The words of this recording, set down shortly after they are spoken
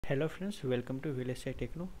Hello friends, welcome to VLSI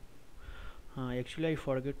Techno. Actually I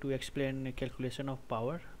forgot to explain calculation of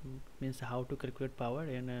power, means how to calculate power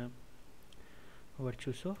in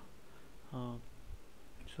Virtuoso. Uh,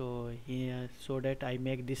 so that I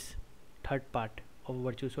make this third part of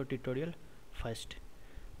Virtuoso tutorial first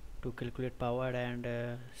to calculate power and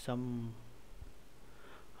some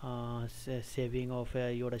saving of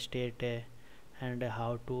your state and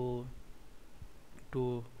how to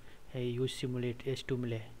use simulate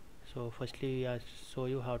stimuli. So firstly I show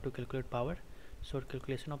you how to calculate power. So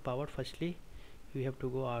calculation of power, firstly we have to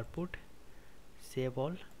go output, save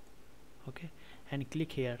all, okay, and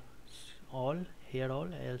click here, all here, all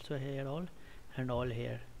also here, all and all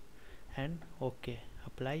here, and okay,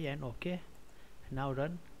 apply and okay. Now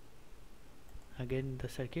run again the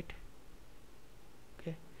circuit.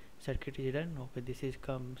 Okay, circuit is done. Okay, this is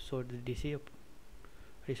come, so the DC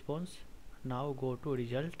response. Now go to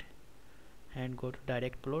result and go to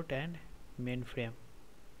direct plot and mainframe,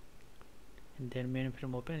 and then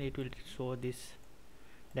mainframe open. It will show this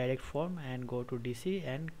direct form, and go to DC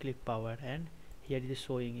and click power, and here it is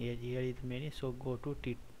showing, here is many, so go to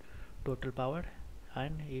total power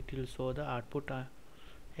and it will show the output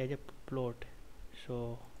as a plot.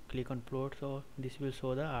 So click on plot, so this will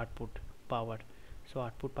show the output power. So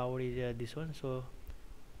output power is this one. So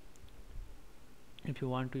if you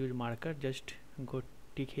want to use marker, just go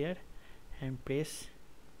tick here and press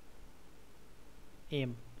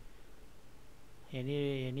M.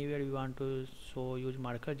 Anywhere you want to show use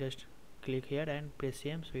marker, just click here and press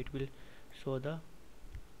M, so it will show the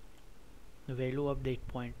value of that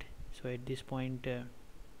point. So at this point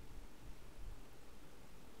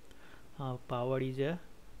power is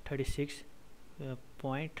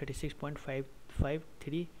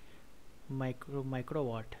 36.553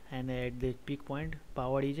 microwatt, and at the peak point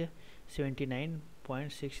power is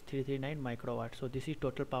 79.6339 microwatt. So this is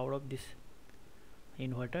total power of this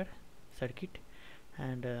inverter circuit,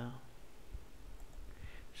 and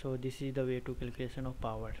so this is the way to calculation of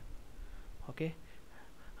power. Okay,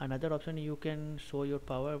 another option, you can show your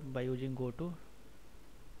power by using go to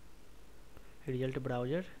result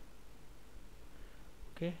browser,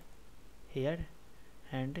 okay, here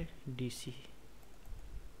and DC.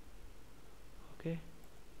 Okay,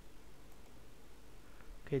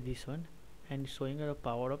 this one, and showing the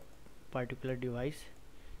power of particular device.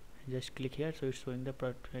 Just click here, so it's showing the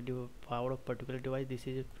power of particular device. This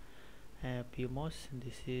is PMOS,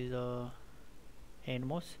 this is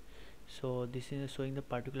NMOS. So this is showing the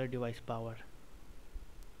particular device power.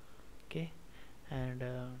 Okay, and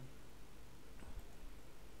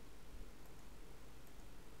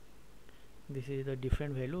this is the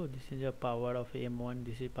different value. This is the power of M1,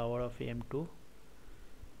 this is power of M2,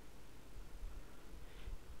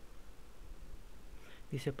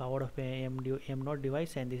 this is power of M0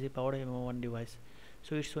 device, and this is power of M1 device.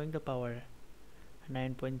 So it's showing the power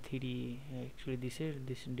 9.3. actually this is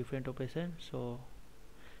different operation. So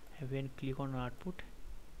when click on output,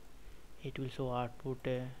 it will show output.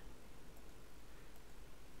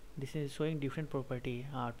 This is showing different property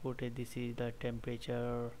output. This is the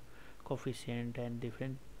temperature coefficient and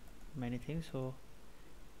different many things. So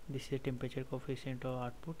this is the temperature coefficient of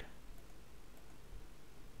output.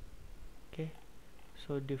 Okay,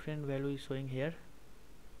 so different value is showing here.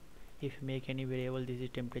 If you make any variable, this is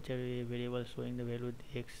temperature variable showing the value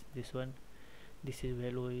x, this one, this is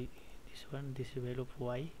value this one, this is value of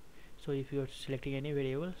y. So if you are selecting any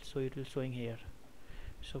variable, so it will showing here.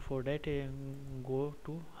 So for that go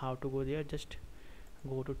to how to go there, just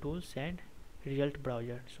go to tools and result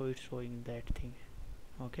browser, so it's showing that thing.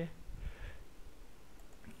 Okay,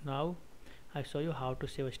 now I show you how to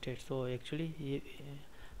save a state. So actually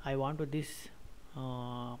I want to this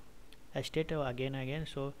a state again.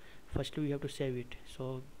 So firstly we have to save it,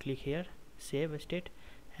 so click here, save a state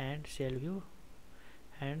and save view,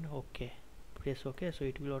 and okay, press OK. So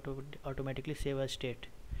it will automatically save a state.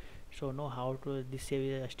 So know how to this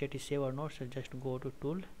save a state is saved or not. So just go to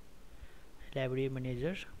tool, library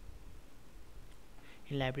manager.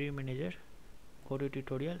 In library manager, go to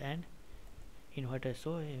tutorial and inverter.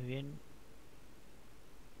 So when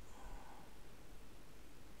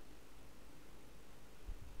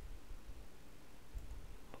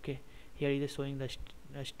okay, here is showing the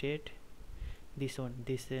state, this one,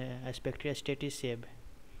 this spectral state is saved.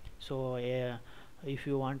 So if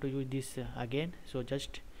you want to use this again, so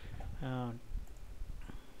just go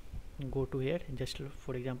to here, just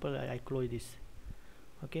for example I close this.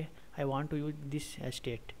 Okay, I want to use this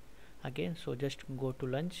state again, so just go to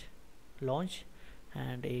launch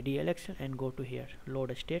and ADLX and go to here,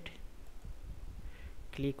 load state,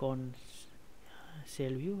 click on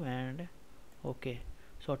cell view and okay.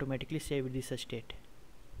 so automatically save this state.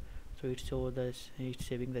 So it's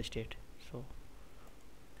saving the state. So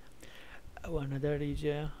another is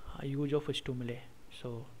use of stimuli.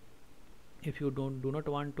 So if you do not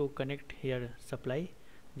want to connect here supply,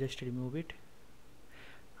 just remove it.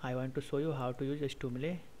 I want to show you how to use a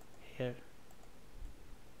stimuli here.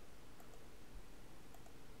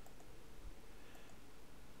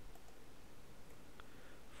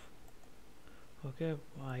 Okay,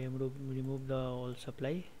 I am remove the all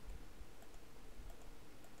supply.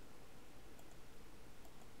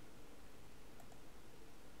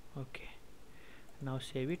 Okay, now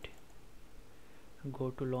save it. Go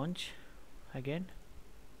to launch again.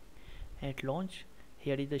 At launch,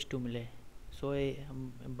 here is the stimuli. So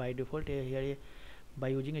by default here, by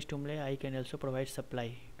using a stimuli, I can also provide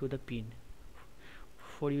supply to the pin.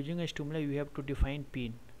 For using a stimuli, you have to define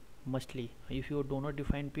pin mustly. If you do not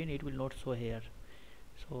define pin, it will not show here.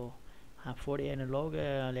 So for analog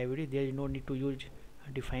library, there is no need to use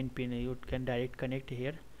define pin. You can direct connect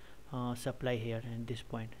here supply here at this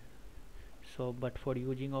point. So but for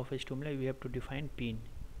using of a stimuli, we have to define pin.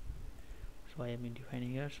 So I am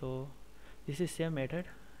defining here. So this is same method,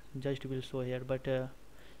 just will show here, but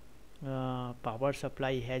power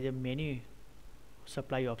supply has a many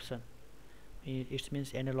supply option. It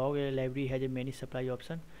means analog library has a many supply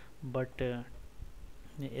option, but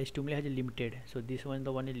stimuli has a limited. So this one,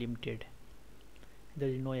 the one is limited, there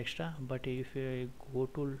is no extra. But if you go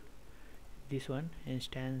to this one,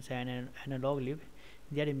 instance and analog lib,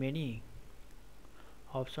 there are many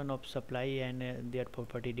option of supply and their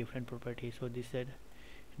property, different property. So this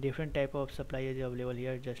different type of supply is available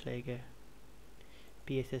here, just like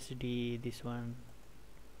PSSD, this one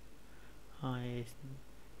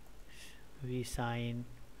V sign,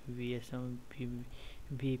 VSM,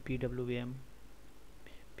 V PWM,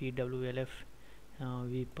 PWLF,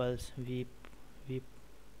 V pulse, V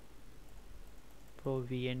pro,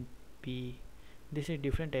 VNP. This is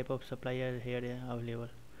different type of supplier here available,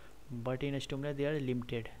 but in stimuli they are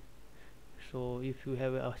limited. So if you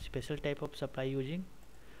have a special type of supply using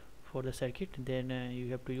for the circuit, then you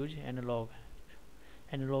have to use analog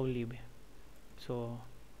lib. So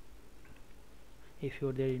if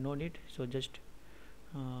there is no need, so just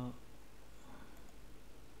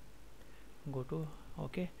go to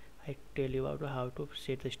okay. I tell you about how to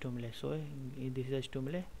set the stimuli. So this is a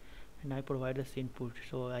stimuli and I provide this input.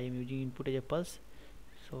 So I am using input as a pulse.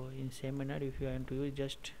 So in same manner, if you want to use,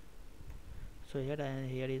 just so here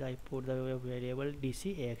is I put the variable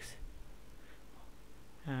DC X,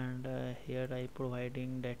 and here I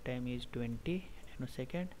providing that time is 20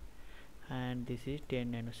 nanosecond and this is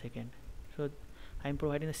 10 nanosecond. So I am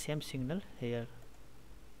providing the same signal here.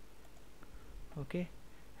 Okay,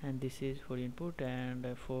 and this is for input, and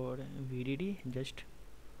for VDD just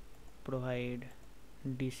provide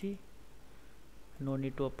DC, no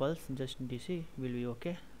need to a pulse, just DC will be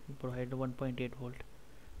okay. Provide 1.8 volt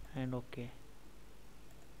and okay.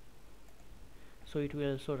 So it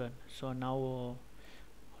will also run. So now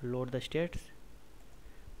load the states.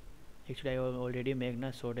 Actually I already make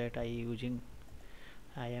na, so that I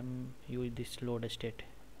am use this load state.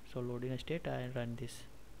 So loading a state, I run this.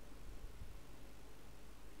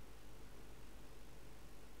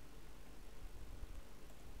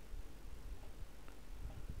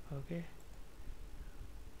 Okay,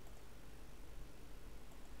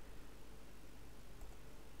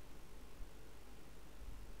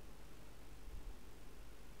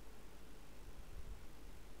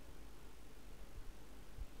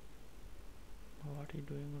 what is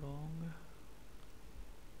doing wrong?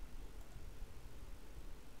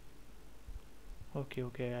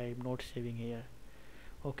 Okay, I am not saving here.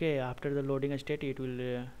 Okay, after the loading state it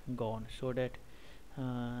will gone, so that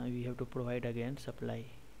we have to provide again supply.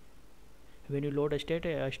 When you load a state,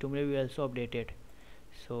 stimuli will also update it.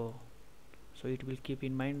 So it will keep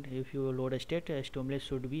in mind, if you load a state, stimuli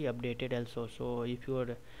should be updated also. So if you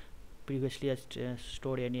are previously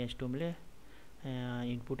stored any stimuli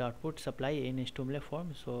input output supply in stimuli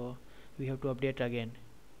form, so we have to update again.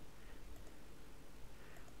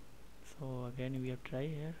 So again we have try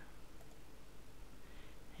here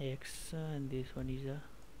X, and this one is a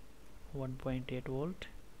 1.8 volt,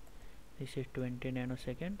 this is 20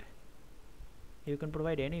 nanosecond. You can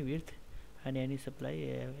provide any width and any supply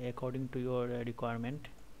according to your requirement.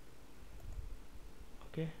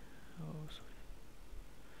 Okay, oh sorry,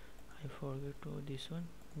 I forget to this one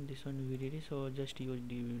VDD. So just use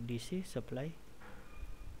DC supply.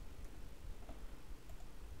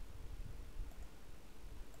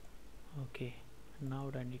 Okay, now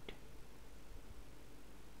run it.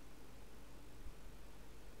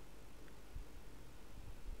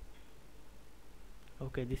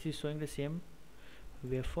 Okay, this is showing the same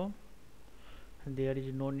waveform. There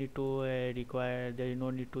is no need to there is no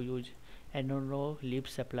need to use no leaf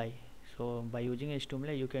supply. So by using a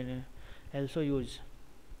stimuli you can also use,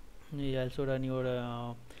 you also run your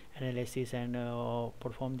analysis and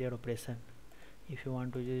perform their operation. If you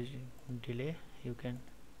want to use delay, you can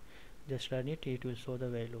just run it, it will show the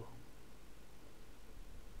value.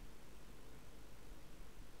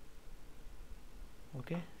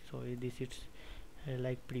 Okay, so this is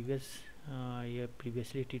like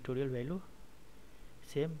previously tutorial value,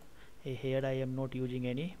 same. Here I am not using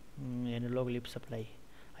any analog leaf supply,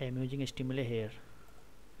 I am using a stimuli here.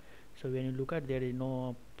 So when you look at, there is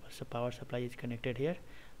no power supply is connected here.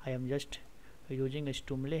 I am just using a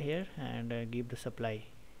stimuli here and give the supply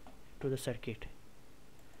to the circuit.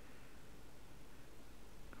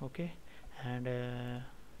 Okay, and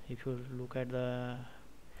if you look at the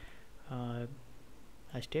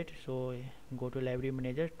state, so go to library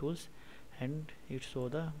manager tools and it show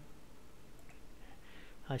the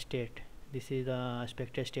state. This is the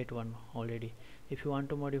expected state one already. If you want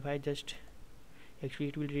to modify, just actually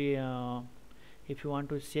it will if you want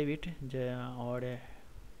to save it or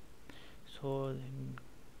so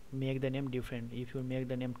make the name different. If you make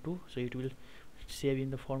the name 2, so it will save in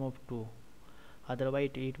the form of 2, otherwise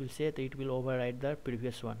it will say that it will override the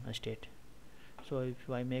previous one state. So if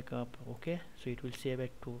I make up okay, so it will save at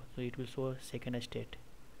 2, so it will show second state.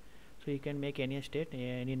 So you can make any state,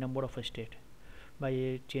 any number of a state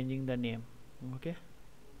by changing the name. Okay,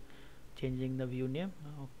 changing the view name.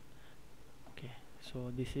 Okay,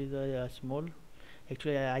 so this is a small,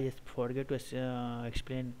 actually I just forget to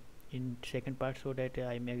explain in second part, so that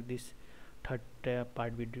I make this third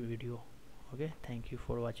part video. Okay, thank you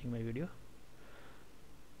for watching my video.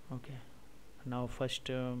 Okay, now first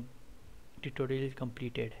tutorial is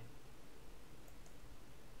completed.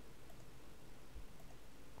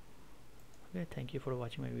 Okay, thank you for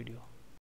watching my video.